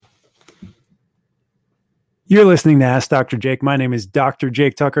You're listening to Ask Dr. Jake. My name is Dr.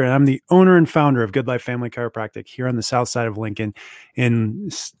 Jake Tucker, and I'm the owner and founder of Good Life Family Chiropractic here on the south side of Lincoln. And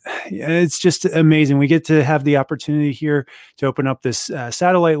it's just amazing. We get to have the opportunity here to open up this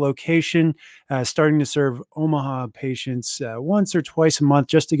satellite location, starting to serve Omaha patients once or twice a month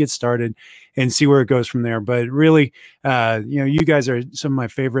just to get started and see where it goes from there. But really, you guys are some of my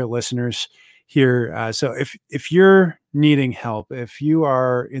favorite listeners here. So if you're needing help, if you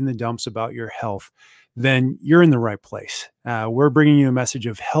are in the dumps about your health, then you're in the right place. We're bringing you a message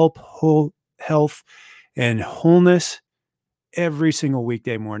of health, and wholeness every single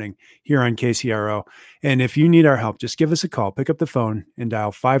weekday morning here on KCRO. And if you need our help, just give us a call, pick up the phone and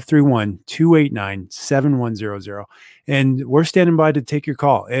dial 531-289-7100. And we're standing by to take your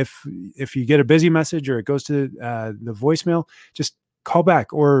call. If you get a busy message or it goes to the voicemail, just call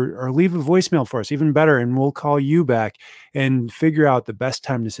back or leave a voicemail for us, even better, and we'll call you back and figure out the best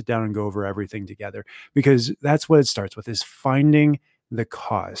time to sit down and go over everything together, because that's what it starts with, is finding the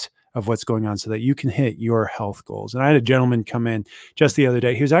cause of what's going on so that you can hit your health goals. And I had a gentleman come in just the other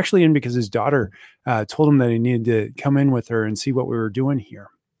day. He was actually in because his daughter told him that he needed to come in with her and see what we were doing here.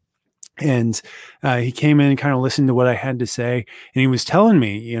 And he came in and kind of listened to what I had to say. And he was telling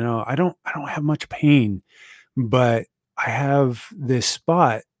me, I don't have much pain, but I have this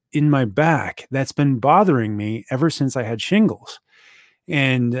spot in my back that's been bothering me ever since I had shingles.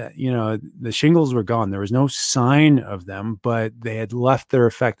 And, the shingles were gone. There was no sign of them, but they had left their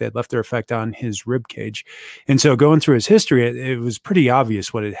effect. They had left their effect on his rib cage. And so going through his history, it was pretty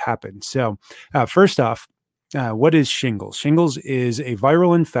obvious what had happened. So first off, what is shingles? Shingles is a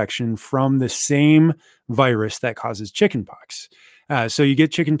viral infection from the same virus that causes chickenpox. So you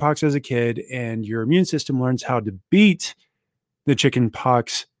get chickenpox as a kid, and your immune system learns how to beat the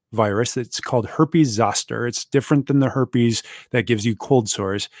chickenpox virus. It's called herpes zoster. It's different than the herpes that gives you cold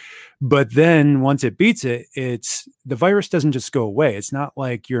sores. But then once it beats it, the virus doesn't just go away. It's not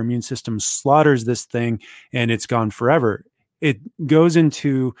like your immune system slaughters this thing and it's gone forever. It goes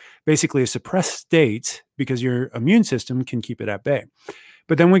into basically a suppressed state because your immune system can keep it at bay.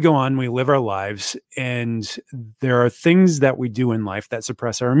 But then we go on, we live our lives, and there are things that we do in life that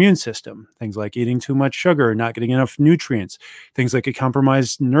suppress our immune system. Things like eating too much sugar, not getting enough nutrients, things like a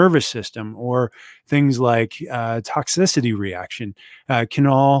compromised nervous system, or things like toxicity reaction can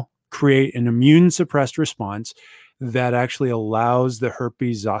all create an immune suppressed response that actually allows the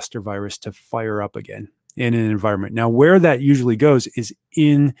herpes zoster virus to fire up again in an environment. Now, where that usually goes is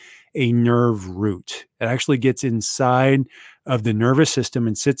in a nerve root. It actually gets inside of the nervous system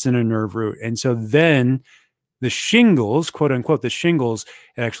and sits in a nerve root. And so then the shingles, quote unquote, it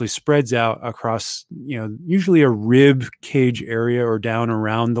actually spreads out across, usually a rib cage area or down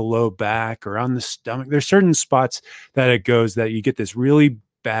around the low back or on the stomach. There's certain spots that it goes that you get this really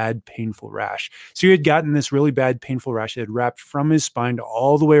bad, painful rash. So he had gotten this really bad, painful rash that had wrapped from his spine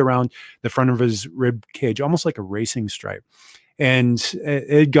all the way around the front of his rib cage, almost like a racing stripe. And it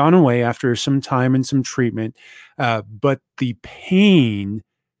had gone away after some time and some treatment, but the pain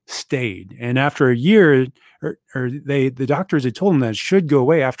stayed. And after a year, the doctors had told him that it should go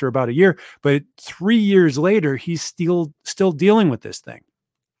away after about a year. But 3 years later, he's still dealing with this thing.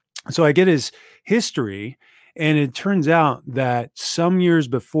 So I get his history, and it turns out that some years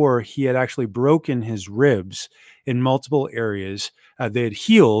before, he had actually broken his ribs in multiple areas. They had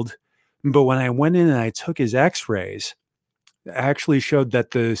healed, but when I went in and I took his x-rays, actually showed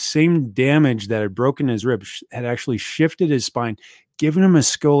that the same damage that had broken his ribs had actually shifted his spine, given him a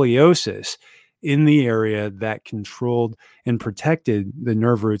scoliosis in the area that controlled and protected the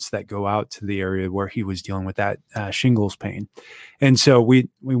nerve roots that go out to the area where he was dealing with that shingles pain. And so we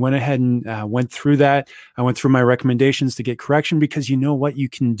went ahead and went through that. I went through my recommendations to get correction, because you know what you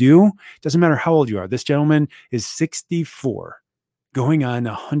can do? It doesn't matter how old you are. This gentleman is 64, going on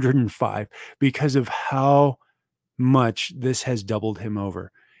 105, because of how much this has doubled him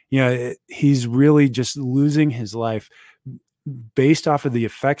over. He's really just losing his life based off of the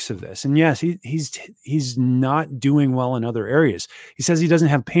effects of this. And yes, he's not doing well in other areas. He says he doesn't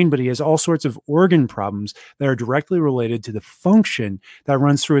have pain, but he has all sorts of organ problems that are directly related to the function that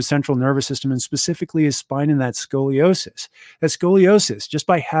runs through his central nervous system, and specifically his spine and that scoliosis. That scoliosis, just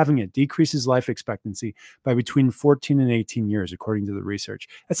by having it, decreases life expectancy by between 14 and 18 years, according to the research.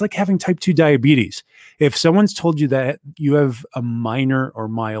 That's like having type 2 diabetes. If someone's told you that you have a minor or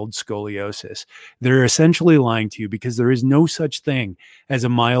mild scoliosis, they're essentially lying to you, because there is no such thing as a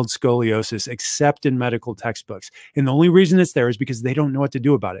mild scoliosis except in medical textbooks. And the only reason it's there is because they don't know what to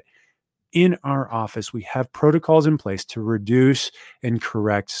do about it. In our office, we have protocols in place to reduce and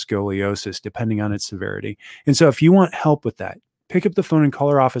correct scoliosis depending on its severity. And so if you want help with that, pick up the phone and call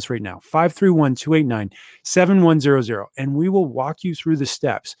our office right now, 531-289-7100, and we will walk you through the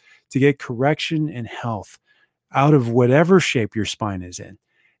steps to get correction and health out of whatever shape your spine is in.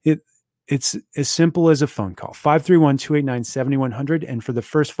 It's as simple as a phone call, 531-289-7100. And for the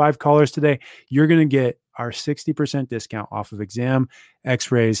first 5 callers today, you're going to get our 60% discount off of exam,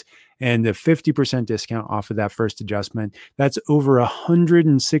 x-rays, and the 50% discount off of that first adjustment. That's over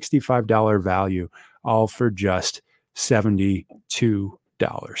 $165 value, all for just $72.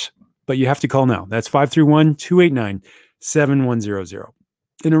 But you have to call now. That's 531-289-7100.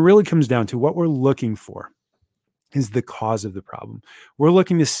 And it really comes down to what we're looking for is the cause of the problem. We're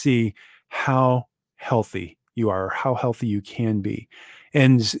looking to see how healthy you are, or how healthy you can be.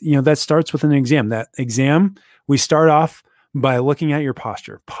 And, that starts with an exam. That exam, we start off by looking at your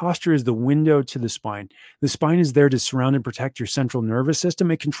posture. Posture is the window to the spine. The spine is there to surround and protect your central nervous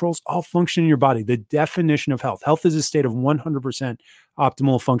system. It controls all function in your body. The definition of health. Health is a state of 100%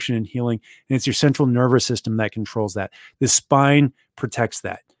 optimal function and healing. And it's your central nervous system that controls that. The spine protects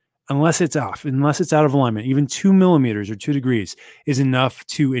that. Unless it's off, unless it's out of alignment, even 2 millimeters or 2 degrees is enough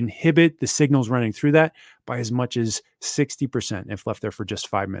to inhibit the signals running through that by as much as 60% if left there for just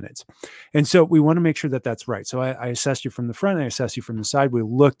 5 minutes. And so we want to make sure that that's right. So I assess you from the front, I assess you from the side. We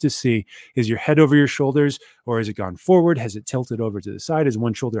look to see, is your head over your shoulders, or has it gone forward? Has it tilted over to the side? Is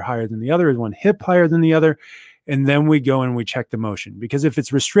one shoulder higher than the other? Is one hip higher than the other? And then we go and we check the motion, because if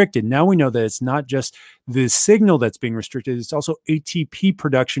it's restricted, now we know that it's not just the signal that's being restricted, it's also ATP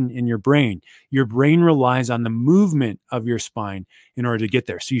production in your brain. Your brain relies on the movement of your spine in order to get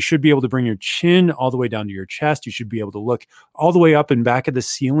there. So you should be able to bring your chin all the way down to your chest. You should be able to look all the way up and back at the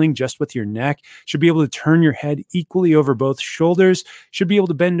ceiling just with your neck. Should be able to turn your head equally over both shoulders. Should be able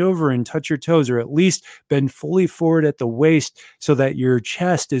to bend over and touch your toes, or at least bend fully forward at the waist so that your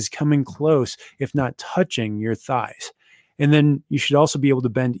chest is coming close, if not touching your thighs. And then you should also be able to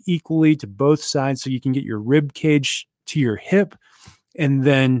bend equally to both sides so you can get your rib cage to your hip. And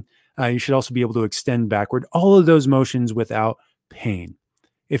then you should also be able to extend backward. All of those motions without pain.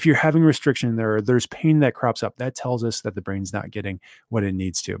 If you're having restriction there, or there's pain that crops up, that tells us that the brain's not getting what it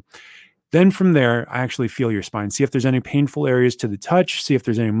needs to. Then from there, I actually feel your spine, see if there's any painful areas to the touch, see if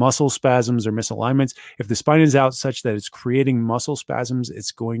there's any muscle spasms or misalignments. If the spine is out such that it's creating muscle spasms,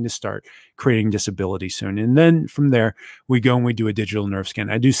 it's going to start creating disability soon. And then from there, we go and we do a digital nerve scan.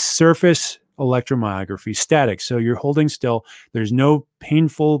 I do surface electromyography, static. So you're holding still. There's no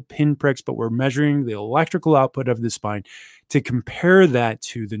painful pinpricks, but we're measuring the electrical output of the spine to compare that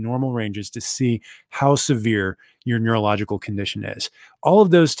to the normal ranges to see how severe your neurological condition is. All of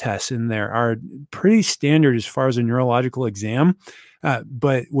those tests in there are pretty standard as far as a neurological exam,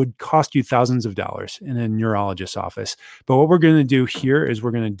 but would cost you thousands of dollars in a neurologist's office. But what we're going to do here is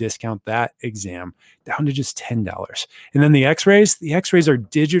we're going to discount that exam down to just $10. And then the x-rays are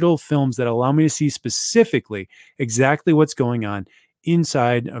digital films that allow me to see specifically exactly what's going on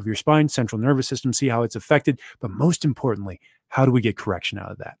inside of your spine, central nervous system, see how it's affected. But most importantly, how do we get correction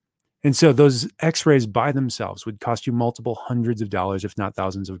out of that? And so those x-rays by themselves would cost you multiple hundreds of dollars, if not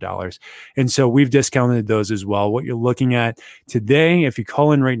thousands of dollars. And so we've discounted those as well. What you're looking at today, if you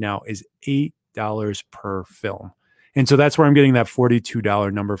call in right now, is $8 per film. And so that's where I'm getting that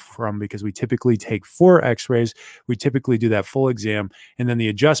 $42 number from, because we typically take 4 x-rays. We typically do that full exam. And then the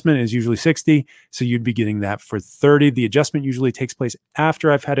adjustment is usually $60. So you'd be getting that for $30. The adjustment usually takes place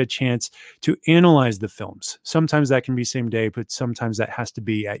after I've had a chance to analyze the films. Sometimes that can be same day, but sometimes that has to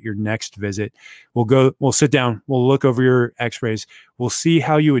be at your next visit. We'll sit down, we'll look over your x-rays. We'll see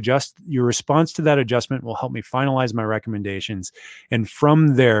how you adjust. Your response to that adjustment will help me finalize my recommendations. And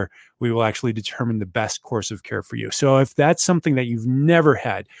from there, we will actually determine the best course of care for you. So if that's something that you've never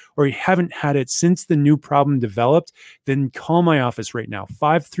had, or you haven't had it since the new problem developed, then call my office right now,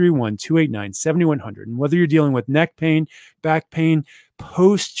 531-289-7100. And whether you're dealing with neck pain, back pain,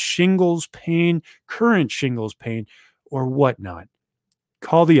 post-shingles pain, current shingles pain, or whatnot,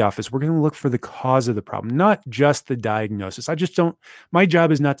 call the office. We're going to look for the cause of the problem, not just the diagnosis. My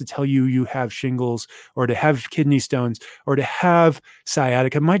job is not to tell you you have shingles, or to have kidney stones, or to have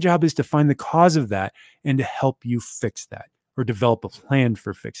sciatica. My job is to find the cause of that and to help you fix that, or develop a plan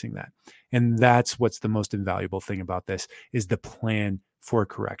for fixing that. And that's what's the most invaluable thing about this, is the plan for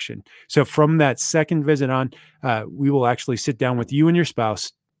correction. So from that second visit on, we will actually sit down with you and your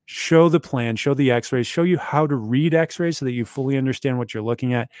spouse, show the plan, show the x-rays, show you how to read x-rays so that you fully understand what you're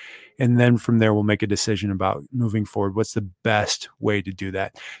looking at. And then from there, we'll make a decision about moving forward. What's the best way to do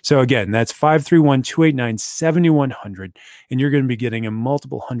that? So again, that's 531-289-7100. And you're going to be getting a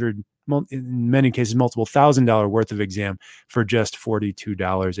multiple hundred, in many cases, multiple $1,000 worth of exam for just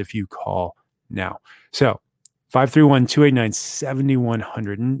 $42 if you call now. So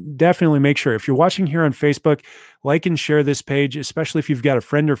 531-289-7100. And definitely make sure, if you're watching here on Facebook, like and share this page, especially if you've got a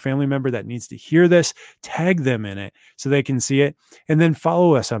friend or family member that needs to hear this, tag them in it so they can see it. And then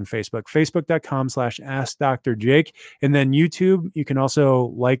follow us on Facebook, facebook.com/AskDrJake. And then YouTube, you can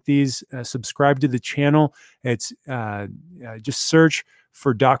also like these, subscribe to the channel. It's just search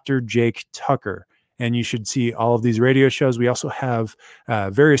for Dr. Jake Tucker, and you should see all of these radio shows. We also have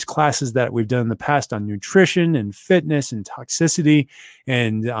various classes that we've done in the past on nutrition and fitness and toxicity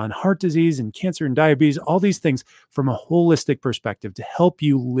and on heart disease and cancer and diabetes, all these things from a holistic perspective to help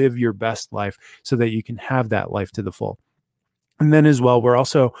you live your best life so that you can have that life to the full. And then as well, we're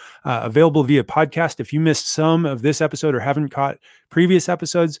also available via podcast. If you missed some of this episode or haven't caught previous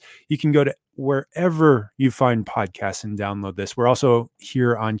episodes, you can go to wherever you find podcasts and download this. We're also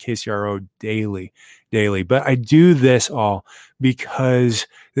here on KCRO daily. But I do this all because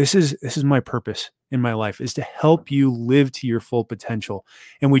this is my purpose in my life, is to help you live to your full potential.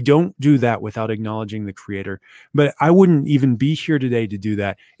 And we don't do that without acknowledging the Creator. But I wouldn't even be here today to do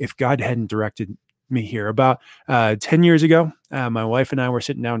that if God hadn't directed me here. About 10 years ago, my wife and I were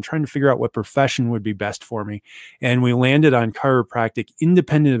sitting down trying to figure out what profession would be best for me. And we landed on chiropractic,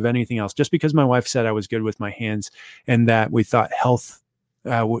 independent of anything else, just because my wife said I was good with my hands and that we thought health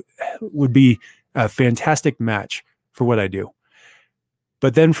would be a fantastic match for what I do.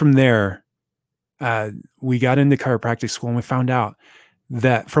 But then from there, we got into chiropractic school and we found out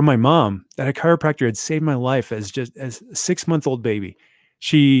that from my mom that a chiropractor had saved my life as a 6-month-old baby.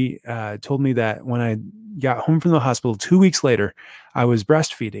 She told me that when I got home from the hospital 2 weeks later, I was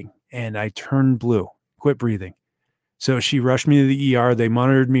breastfeeding and I turned blue, quit breathing. So she rushed me to the ER. They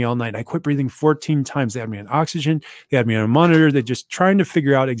monitored me all night. I quit breathing 14 times. They had me on oxygen. They had me on a monitor. They're just trying to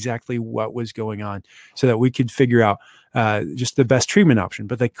figure out exactly what was going on so that we could figure out just the best treatment option,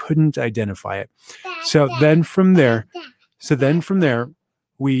 but they couldn't identify it. So then from there,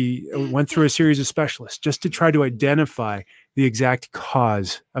 we went through a series of specialists just to try to identify the exact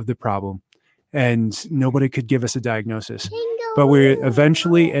cause of the problem. And nobody could give us a diagnosis. But we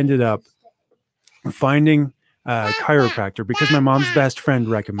eventually ended up finding a chiropractor because my mom's best friend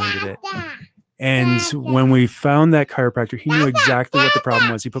recommended it. And when we found that chiropractor, he knew exactly what the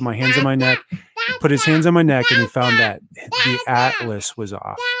problem was. He put his hands on my neck, and he found that the atlas was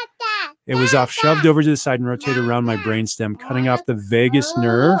off. It was off, shoved over to the side and rotated around my brainstem, cutting off the vagus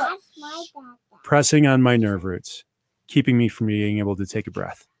nerve, pressing on my nerve roots, keeping me from being able to take a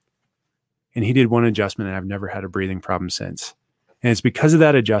breath. And he did one adjustment, and I've never had a breathing problem since. And it's because of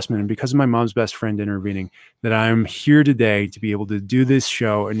that adjustment and because of my mom's best friend intervening that I'm here today to be able to do this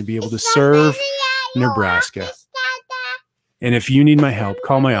show and to be able to serve Nebraska. And if you need my help,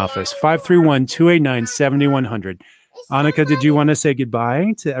 call my office, 531-289-7100. Annika, did you want to say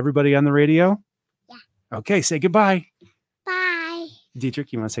goodbye to everybody on the radio? Yeah. Okay, say goodbye. Bye.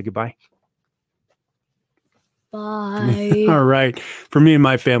 Dietrich, you want to say goodbye? Bye. All right. For me and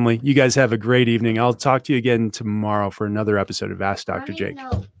my family, you guys have a great evening. I'll talk to you again tomorrow for another episode of Ask Dr. Jake.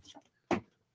 No.